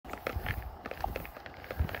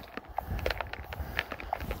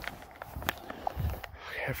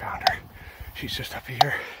I found her. She's just up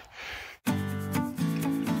here.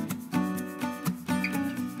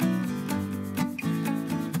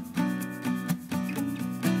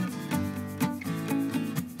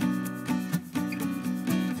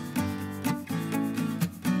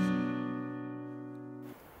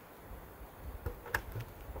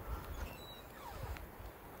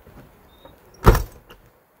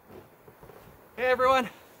 Hey everyone,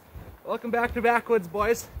 welcome back to Backwoods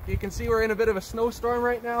Boys. You can see we're in a bit of a snowstorm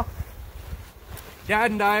right now.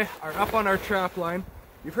 Dad and I are up on our trap line.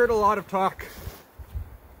 You've heard a lot of talk,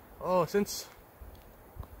 since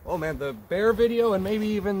the bear video and maybe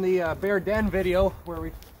even the bear den video where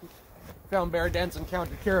we found bear dens and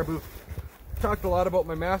counted caribou. Talked a lot about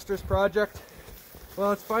my master's project.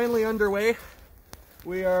 Well, it's finally underway.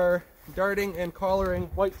 We are darting and collaring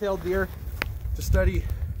white-tailed deer to study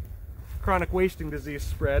chronic wasting disease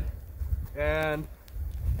spread, and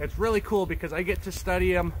it's really cool because I get to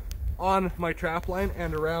study them on my trap line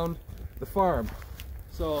and around the farm.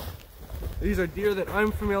 So these are deer that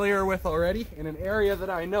I'm familiar with already in an area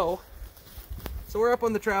that I know. So we're up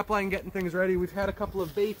on the trap line getting things ready. We've had a couple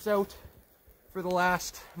of baits out for the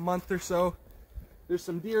last month or so. There's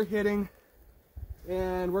some deer hitting,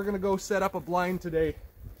 and we're gonna go set up a blind today.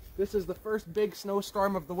 This is the first big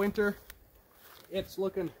snowstorm of the winter. It's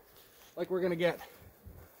looking like we're gonna get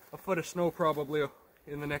a foot of snow probably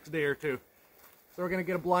in the next day or two. So we're gonna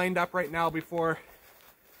get a blind up right now before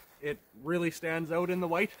it really stands out in the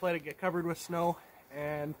white, let it get covered with snow,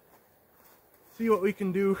 and see what we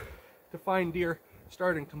can do to find deer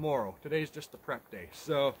starting tomorrow. Today's just the prep day.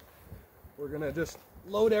 So we're gonna just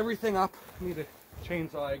load everything up. Need a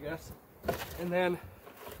chainsaw, I guess. And then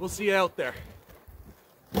we'll see you out there.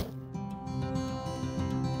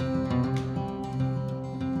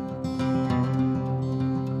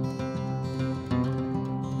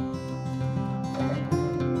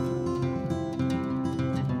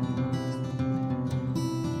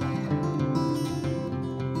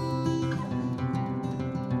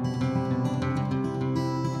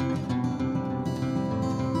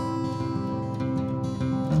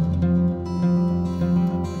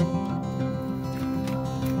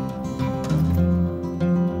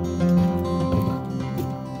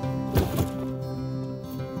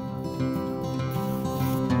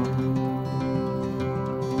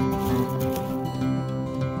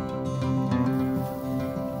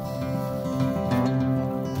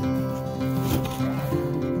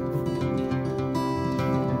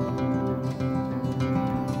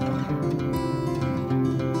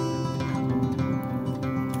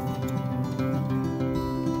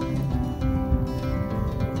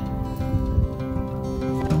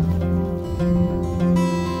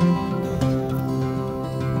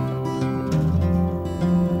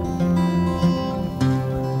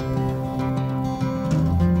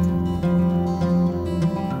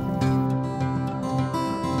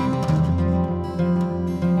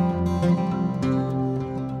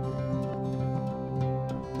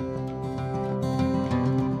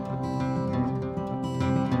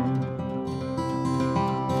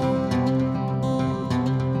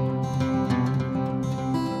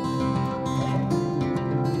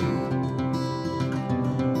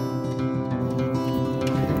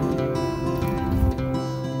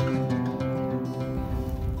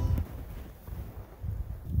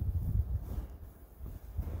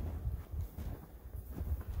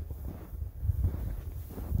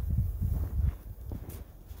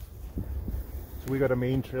 We got a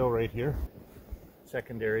main trail right here,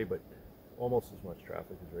 secondary, but almost as much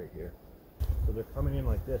traffic is right here. So they're coming in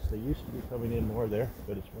like this. They used to be coming in more there,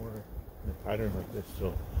 but it's more in a pattern like this.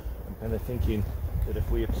 So I'm kind of thinking that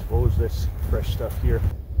if we expose this fresh stuff here,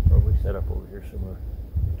 probably set up over here somewhere,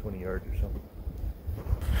 20 yards or something.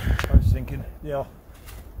 I was thinking,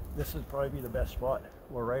 this would probably be the best spot.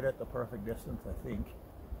 We're right at the perfect distance, I think.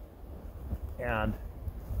 And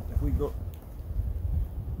if we go,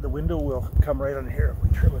 the window will come right on here. If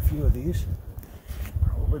we trim a few of these,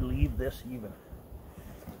 probably leave this even.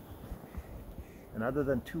 And other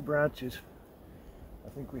than two branches, I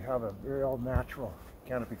think we have a very all natural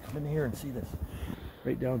canopy. Come in here and see this.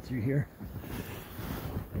 Right down through here.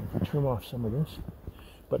 And if we trim off some of this,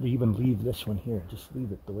 but even leave this one here, just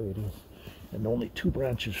leave it the way it is. And only two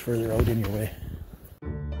branches further out in your way.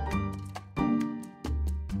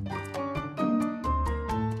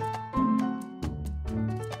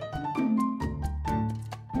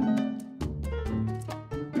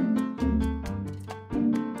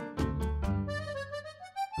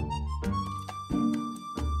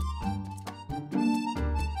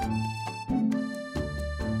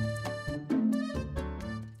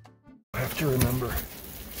 To remember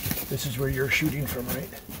This is where you're shooting from, right?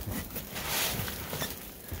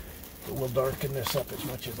 But we'll darken this up as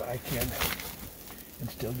much as I can and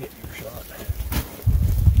still get your shot.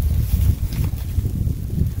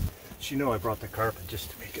 So you know I brought the carpet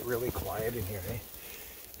just to make it really quiet in here, eh?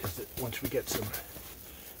 Because once we get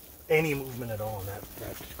any movement at all,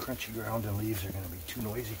 that crunchy ground and leaves are going to be too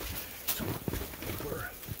noisy. So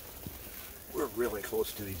we're really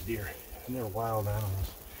close to these deer, and they're wild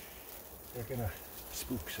animals. They're going to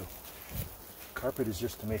spook, so carpet is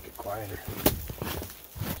just to make it quieter.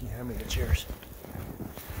 Can you hand me the chairs?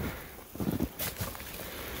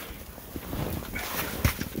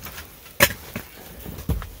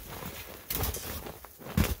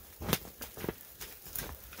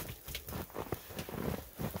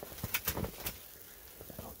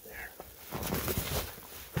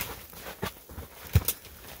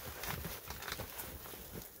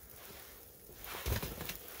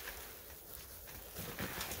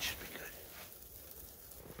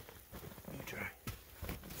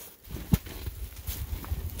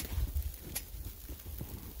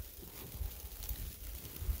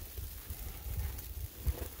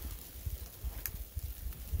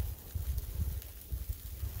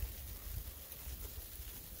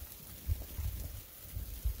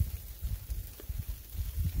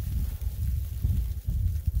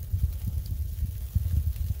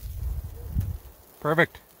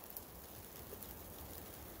 Perfect.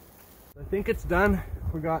 I think it's done.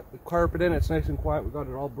 We got the carpet in, it's nice and quiet. We got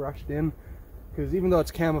it all brushed in, because even though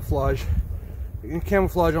it's camouflage,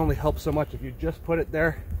 camouflage only helps so much. If you just put it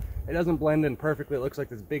there, it doesn't blend in perfectly. It looks like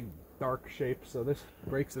this big dark shape, so this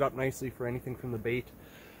breaks it up nicely for anything from the bait.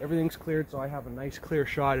 Everything's cleared, so I have a nice clear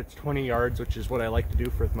shot. It's 20 yards, which is what I like to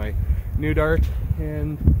do for my pneu-dart,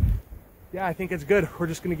 and yeah, I think it's good. We're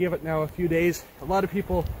just going to give it now a few days. A lot of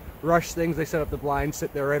people rush things. They set up the blind,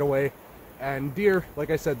 sit there right away, and deer,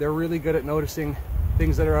 like I said, they're really good at noticing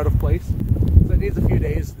things that are out of place. So it needs a few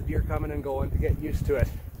days, the deer coming and going, to get used to it,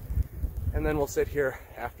 and then we'll sit here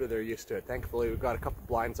after they're used to it. Thankfully we've got a couple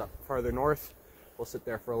blinds up farther north. We'll sit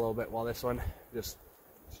there for a little bit while this one just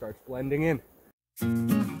starts blending in.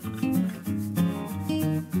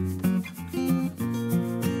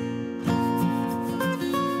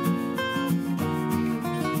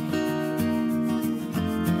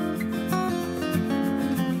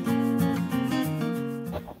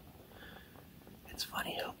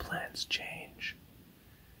 Change.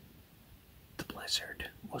 The blizzard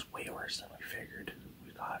was way worse than we figured.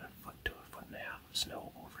 We got a foot to a foot and a half of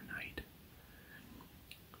snow overnight.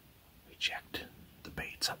 We checked the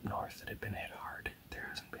baits up north that had been hit hard. There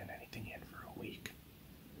hasn't been anything in for a week.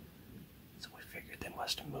 So we figured they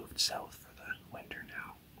must have moved south for the winter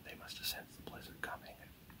now. They must have sensed the blizzard coming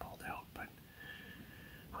and pulled out, but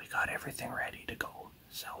we got everything ready to go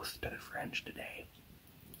south to the fringe today.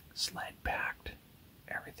 Sled packed.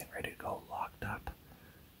 Everything ready to go, locked up,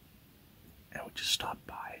 and we just stopped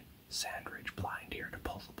by Sandridge Blind here to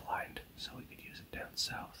pull the blind so we could use it down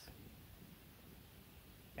south.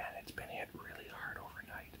 And it's been hit really hard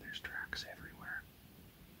overnight. There's tracks everywhere.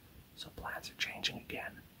 So plans are changing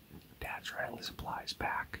again. Dad's running the supplies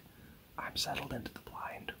back. I'm settled into the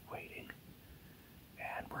blind, waiting,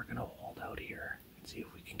 and we're gonna hold out here and see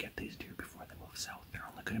if we can get these deer before they move south. They're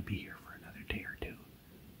only gonna be here for another day or two.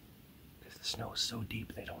 The snow is so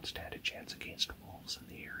deep they don't stand a chance against wolves in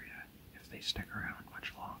the area if they stick around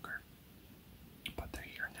much longer. But they're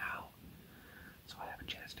here now, so I have a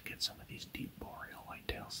chance to get some of these deep boreal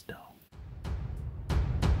whitetails still.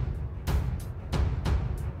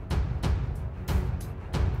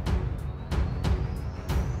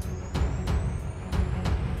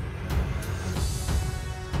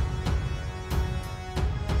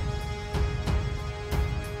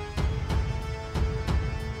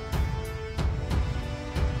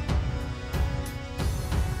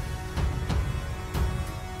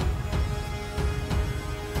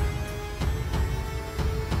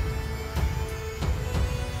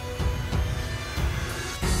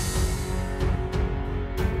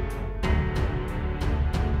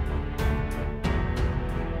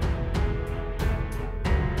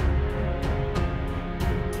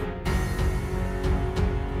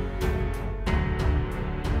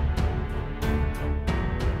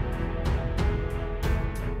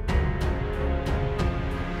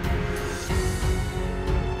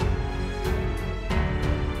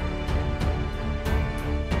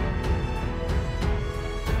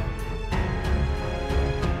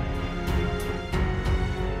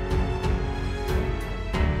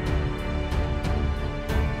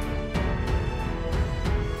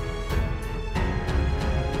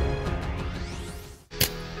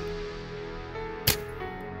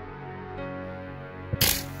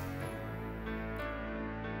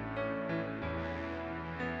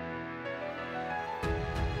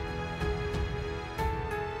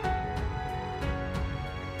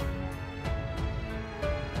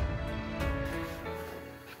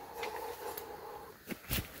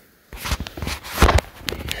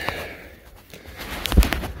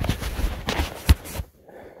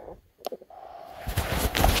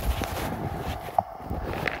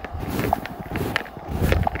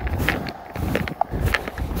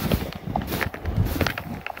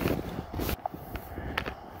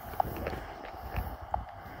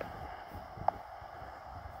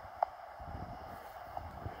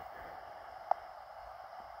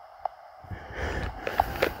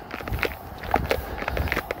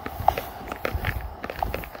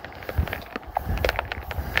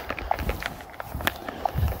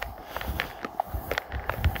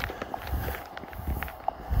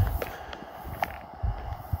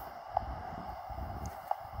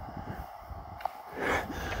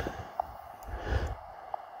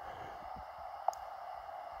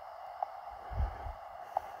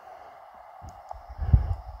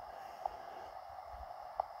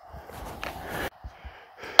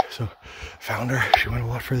 So found her. She went a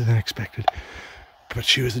lot further than expected, but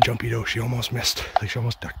she was a jumpy doe. She almost missed, like she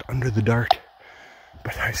almost ducked under the dart.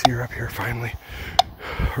 But I see her up here finally.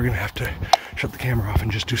 We're gonna have to shut the camera off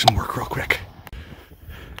and just do some work real quick.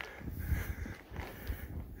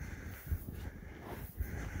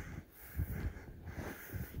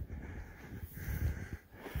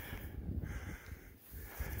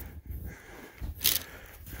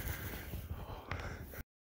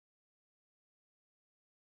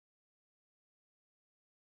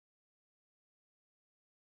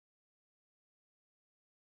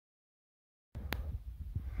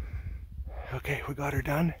 Okay, we got her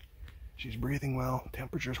done. She's breathing well,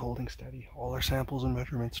 temperature's holding steady, all our samples and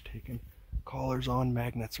measurements taken, collars on,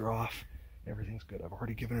 magnets are off, everything's good. I've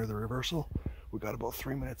already given her the reversal. We got about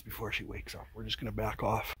 3 minutes before she wakes up. We're just gonna back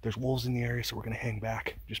off. There's wolves in the area, so we're gonna hang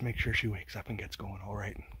back. Just make sure she wakes up and gets going all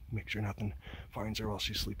right. Make sure nothing finds her while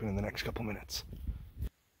she's sleeping in the next couple minutes.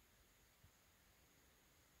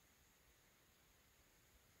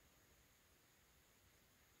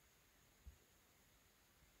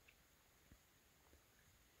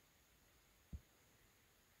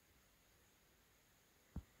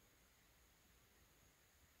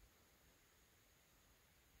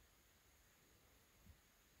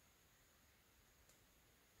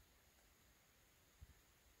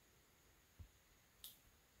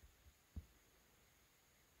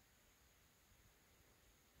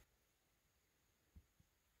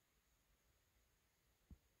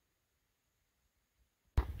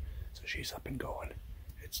 So she's up and going.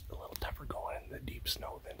 It's a little tougher going in the deep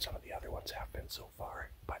snow than some of the other ones have been so far,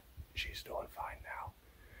 but she's doing fine now.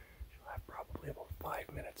 She'll have probably about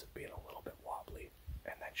 5 minutes of being a little bit wobbly,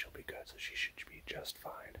 and then she'll be good, so she should be just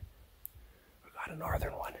fine. We got a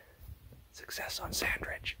northern one. Success on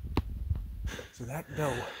Sandridge. So that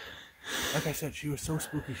doe, like I said, she was so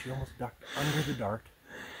spooky she almost ducked under the dart,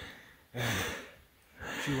 and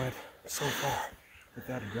she went so far with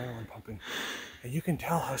that adrenaline pumping. And you can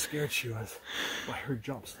tell how scared she was by her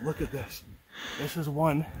jumps. Look at this. This is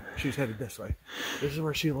one. She's headed this way. This is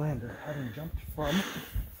where she landed, having jumped from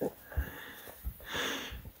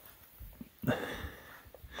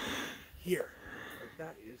here. Like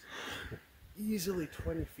that is easily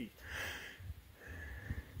 20 feet.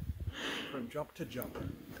 From jump to jump.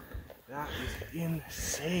 That is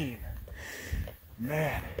insane.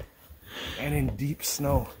 Man. And in deep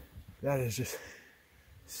snow. That is just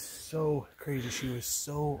so crazy. She was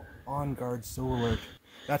so on guard, so alert.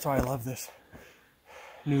 That's why I love this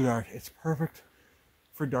pneu-dart. It's perfect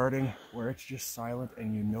for darting where it's just silent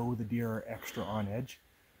and you know the deer are extra on edge.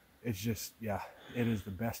 It's just, yeah, it is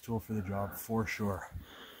the best tool for the job for sure.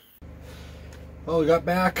 Well, we got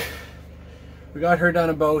back. We got her done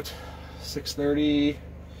about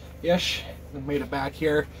 6:30-ish. We made it back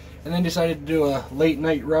here and then decided to do a late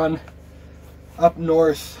night run up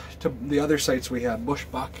north to the other sites we had, Bush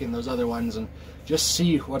Buck and those other ones, and just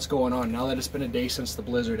see what's going on now that it's been a day since the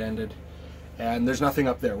blizzard ended and there's nothing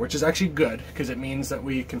up there, which is actually good because it means that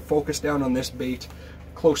we can focus down on this bait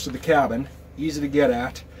close to the cabin, easy to get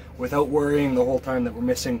at, without worrying the whole time that we're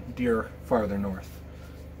missing deer farther north.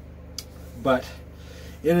 But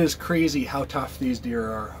it is crazy how tough these deer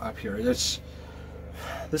are up here. This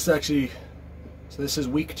is actually, so this is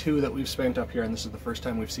week 2 that we've spent up here, and this is the first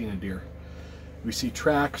time we've seen a deer. We see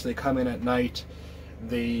tracks, they come in at night,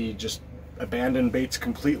 they just abandon baits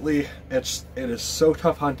completely. It is so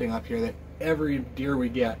tough hunting up here that every deer we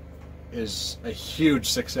get is a huge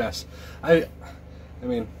success. I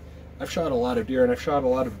mean, I've shot a lot of deer and I've shot a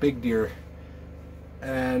lot of big deer,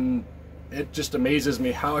 and it just amazes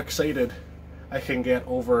me how excited I can get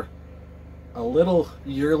over a little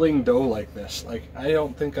yearling doe like this. Like, I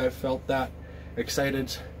don't think I've felt that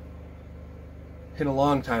excited in a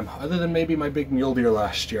long time, other than maybe my big mule deer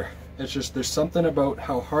last year. It's just, there's something about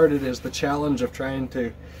how hard it is, the challenge of trying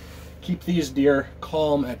to keep these deer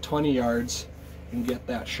calm at 20 yards and get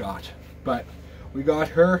that shot. But we got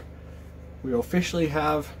her. We officially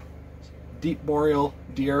have deep boreal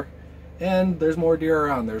deer, and there's more deer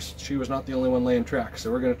around. She was not the only one laying tracks,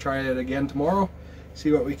 so we're going to try it again tomorrow,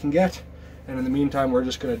 see what we can get, and in the meantime we're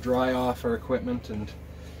just going to dry off our equipment and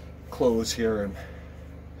clothes here and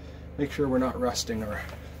make sure we're not rusting our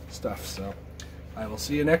stuff. So I will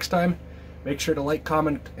see you next time. Make sure to like,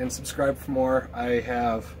 comment, and subscribe for more. I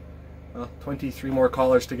have 23 more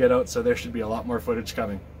callers to get out, so there should be a lot more footage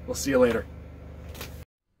coming. We'll see you later.